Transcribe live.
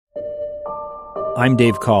I'm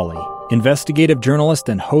Dave Cawley, investigative journalist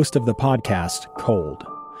and host of the podcast Cold.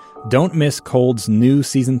 Don't miss Cold's new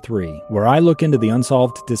Season 3, where I look into the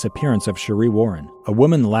unsolved disappearance of Sheree Warren, a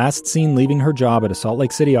woman last seen leaving her job at a Salt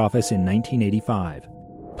Lake City office in 1985.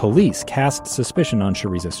 Police cast suspicion on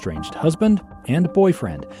Sheree's estranged husband and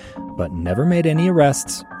boyfriend, but never made any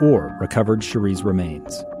arrests or recovered Sheree's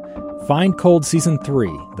remains. Find Cold Season 3,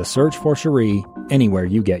 The Search for Sheree, anywhere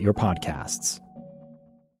you get your podcasts.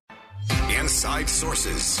 Inside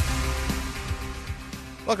Sources.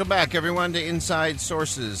 Welcome back, everyone, to Inside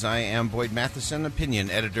Sources. I am Boyd Matheson, opinion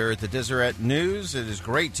editor at the Deseret News. It is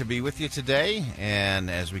great to be with you today, and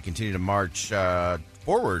as we continue to march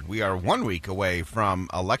forward, we are 1 week away from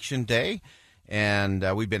Election Day, and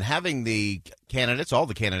we've been having the candidates, all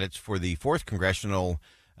the candidates for the 4th Congressional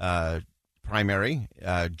primary,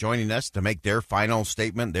 joining us to make their final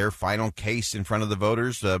statement, their final case in front of the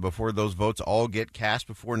voters before those votes all get cast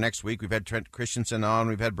before next week. We've had Trent Christensen on,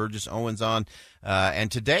 we've had Burgess Owens on,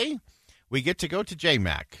 and today we get to go to Jay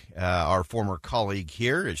Mack, our former colleague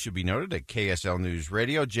here, it should be noted, at KSL News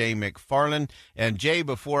Radio, Jay McFarland. And Jay,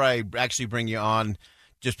 before I actually bring you on,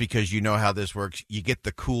 just because you know how this works, you get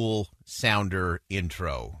the cool sounder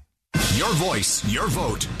intro. Your voice, your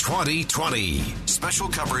vote, 2020. Special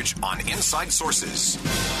coverage on Inside Sources.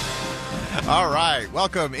 All right.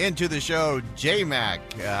 Welcome into the show, Jay Mack.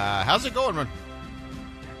 How's it going, man?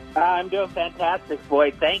 I'm doing fantastic,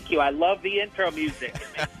 Boyd. Thank you. I love the intro music.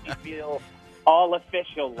 It makes me feel all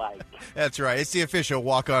official-like. That's right. It's the official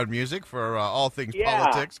walk-on music for all things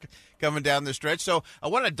politics coming down the stretch. So I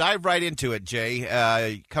want to dive right into it,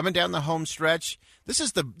 Jay. Coming down the home stretch, this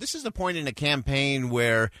is the point in a campaign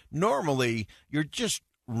where normally you're just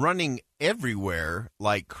running everywhere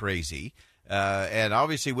like crazy. And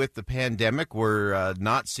obviously with the pandemic, we're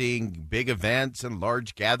not seeing big events and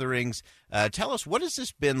large gatherings. Tell us, what has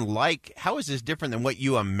this been like? How is this different than what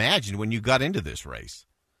you imagined when you got into this race?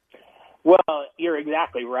 Well, you're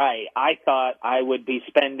exactly right. I thought I would be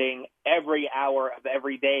spending every hour of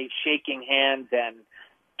every day shaking hands and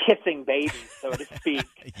kissing babies, so to speak.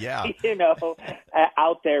 Yeah.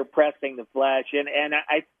 Out there pressing the flesh. And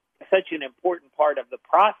such an important part of the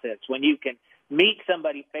process when you can meet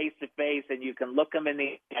somebody face to face and you can look them in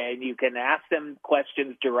the eye and you can ask them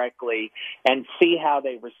questions directly and see how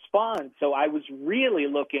they respond. So I was really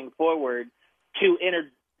looking forward to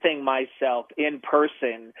introducing myself in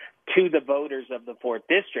person to the voters of the 4th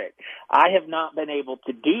District. I have not been able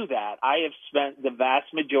to do that. I have spent the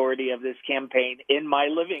vast majority of this campaign in my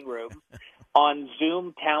living room on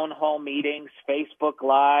Zoom town hall meetings, Facebook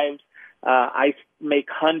Lives. I make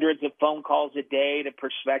hundreds of phone calls a day to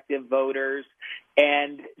prospective voters.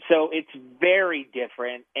 And so it's very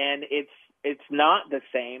different, and it's not the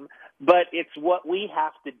same, but it's what we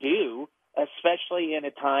have to do, especially in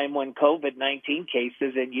a time when COVID-19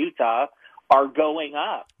 cases in Utah are going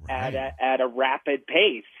up at a rapid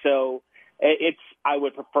pace. So I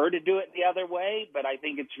would prefer to do it the other way, but I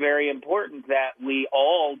think it's very important that we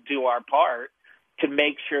all do our part to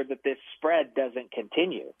make sure that this spread doesn't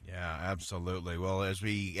continue. Yeah, absolutely. Well, as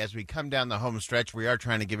we come down the home stretch, we are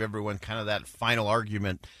trying to give everyone kind of that final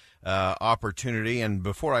argument opportunity. And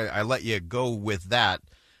before I let you go with that,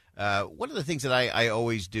 one of the things that I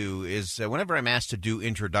always do is whenever I'm asked to do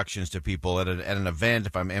introductions to people at an event,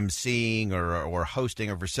 if I'm emceeing or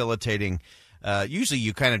hosting or facilitating, usually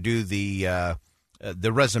you kind of do the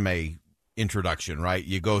resume introduction, right?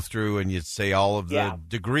 You go through and you say all of the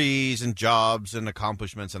degrees and jobs and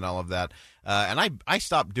accomplishments and all of that. And I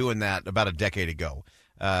stopped doing that about a decade ago.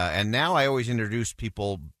 And now I always introduce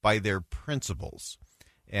people by their principles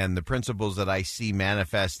and the principles that I see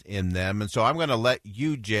manifest in them. And so I'm going to let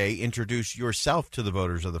you, Jay, introduce yourself to the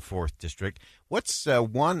voters of the 4th District. What's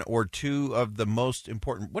one or two of the most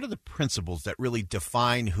important, what are the principles that really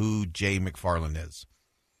define who Jay McFarland is?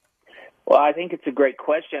 Well, I think it's a great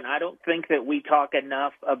question. I don't think that we talk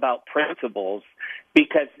enough about principles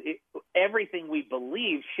because everything we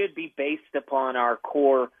believe should be based upon our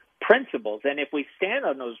core principles. And if we stand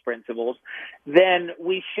on those principles, then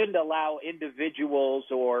we shouldn't allow individuals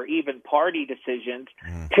or even party decisions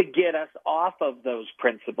to get us off of those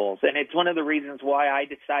principles. And it's one of the reasons why I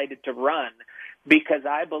decided to run, because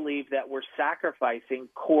I believe that we're sacrificing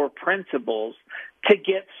core principles to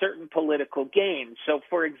get certain political gains. So,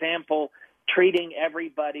 for example, treating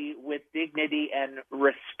everybody with dignity and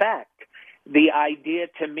respect. The idea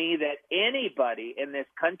to me that anybody in this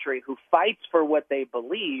country who fights for what they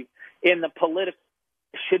believe in the political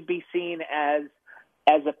should be seen as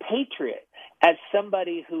a patriot, as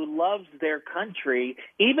somebody who loves their country,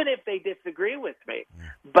 even if they disagree with me.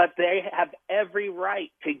 But they have every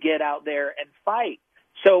right to get out there and fight.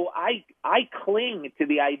 So I cling to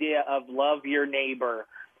the idea of love your neighbor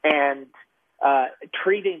and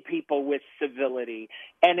treating people with civility.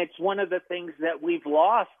 And it's one of the things that we've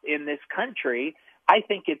lost in this country. I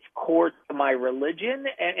think it's core to my religion,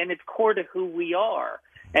 and it's core to who we are.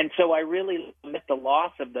 And so I really lament the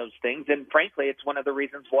loss of those things. And frankly, it's one of the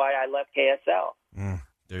reasons why I left KSL.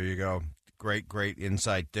 There you go. Great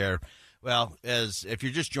insight there. Well, if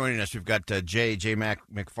you're just joining us, we've got J.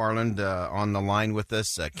 McFarland on the line with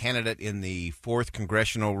us, a candidate in the 4th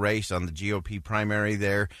congressional race on the GOP primary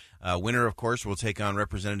there. Winner, of course, will take on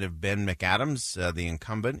Representative Ben McAdams, the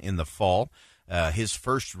incumbent, in the fall. His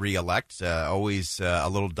first reelect, always a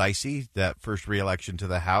little dicey. That first reelection to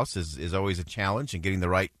the House is always a challenge, and getting the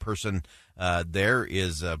right person there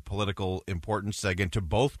is political importance, again, to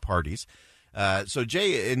both parties. So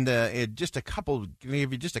Jay, in just a couple,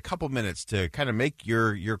 give you just a couple minutes to kind of make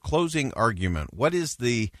your closing argument. What is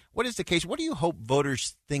the case? What do you hope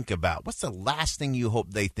voters think about? What's the last thing you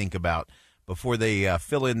hope they think about before they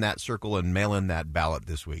fill in that circle and mail in that ballot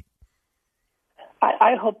this week?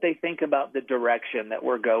 I hope they think about the direction that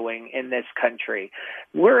we're going in this country.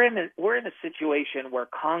 We're in a situation where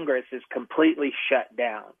Congress is completely shut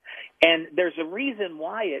down. And there's a reason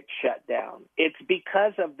why it's shut down. It's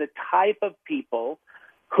because of the type of people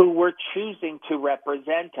who we're choosing to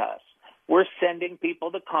represent us. We're sending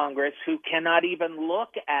people to Congress who cannot even look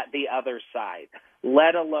at the other side,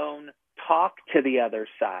 let alone talk to the other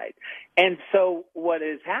side. And so what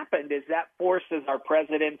has happened is that forces our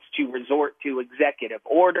presidents to resort to executive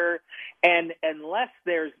order. And unless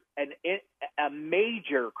there's a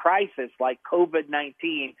major crisis like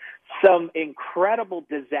COVID-19, some incredible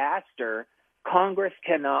disaster, Congress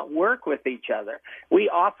cannot work with each other. We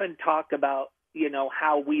often talk about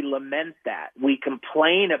how we lament that. We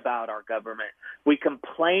complain about our government. We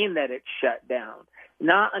complain that it's shut down,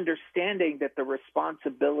 not understanding that the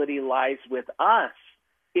responsibility lies with us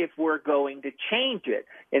if we're going to change it.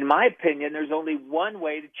 In my opinion, there's only one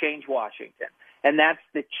way to change Washington, and that's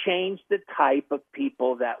to change the type of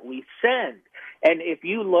people that we send. And if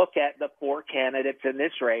you look at the 4 candidates in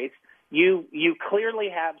this race, you clearly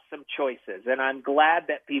have some choices, and I'm glad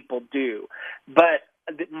that people do. But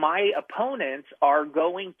my opponents are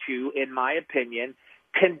going to, in my opinion,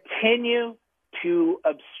 continue to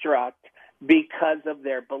obstruct because of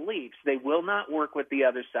their beliefs. They will not work with the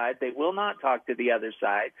other side. They will not talk to the other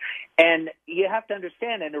side. And you have to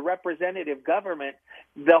understand, in a representative government,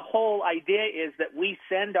 the whole idea is that we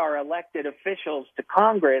send our elected officials to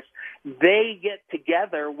Congress. They get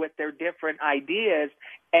together with their different ideas,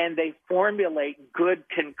 and they formulate good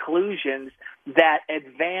conclusions that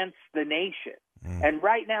advance the nation. And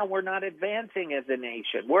right now, we're not advancing as a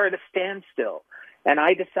nation. We're at a standstill. And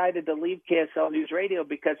I decided to leave KSL News Radio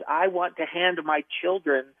because I want to hand my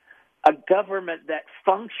children a government that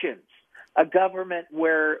functions, a government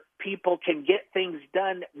where people can get things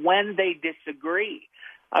done when they disagree.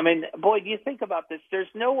 I mean, boy, do you think about this? There's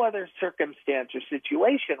no other circumstance or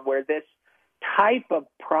situation where this type of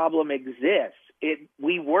problem exists.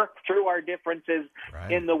 We work through our differences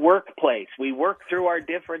in the workplace. We work through our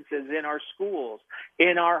differences in our schools,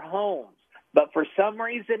 in our homes. But for some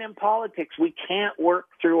reason in politics, we can't work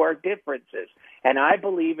through our differences. And I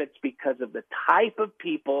believe it's because of the type of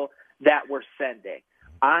people that we're sending.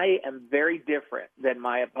 I am very different than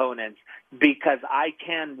my opponents because I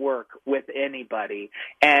can work with anybody.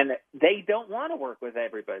 And they don't want to work with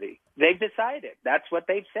everybody. They've decided. That's what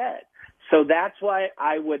they've said. So that's why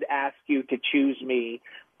I would ask you to choose me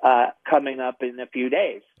coming up in a few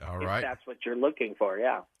days. All right. If that's what you're looking for,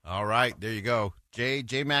 yeah. All right. There you go. J.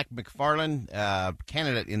 McFarland,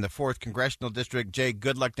 candidate in the 4th Congressional District. Jay,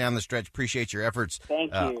 good luck down the stretch. Appreciate your efforts.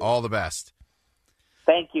 Thank you. All the best.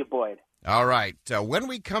 Thank you, Boyd. All right. When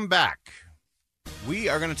we come back, we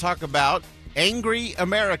are going to talk about angry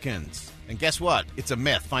Americans. And guess what? It's a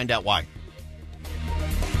myth. Find out why.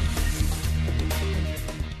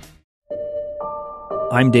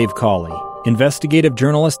 I'm Dave Cawley, investigative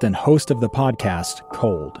journalist and host of the podcast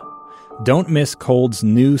Cold. Don't miss Cold's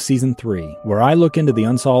new Season 3, where I look into the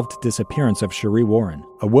unsolved disappearance of Sheree Warren,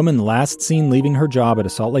 a woman last seen leaving her job at a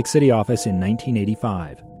Salt Lake City office in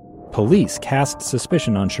 1985. Police cast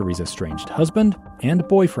suspicion on Sheree's estranged husband and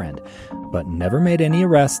boyfriend, but never made any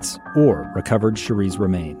arrests or recovered Sheree's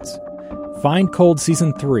remains. Find Cold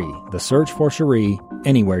Season 3, The Search for Sheree,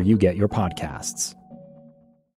 anywhere you get your podcasts.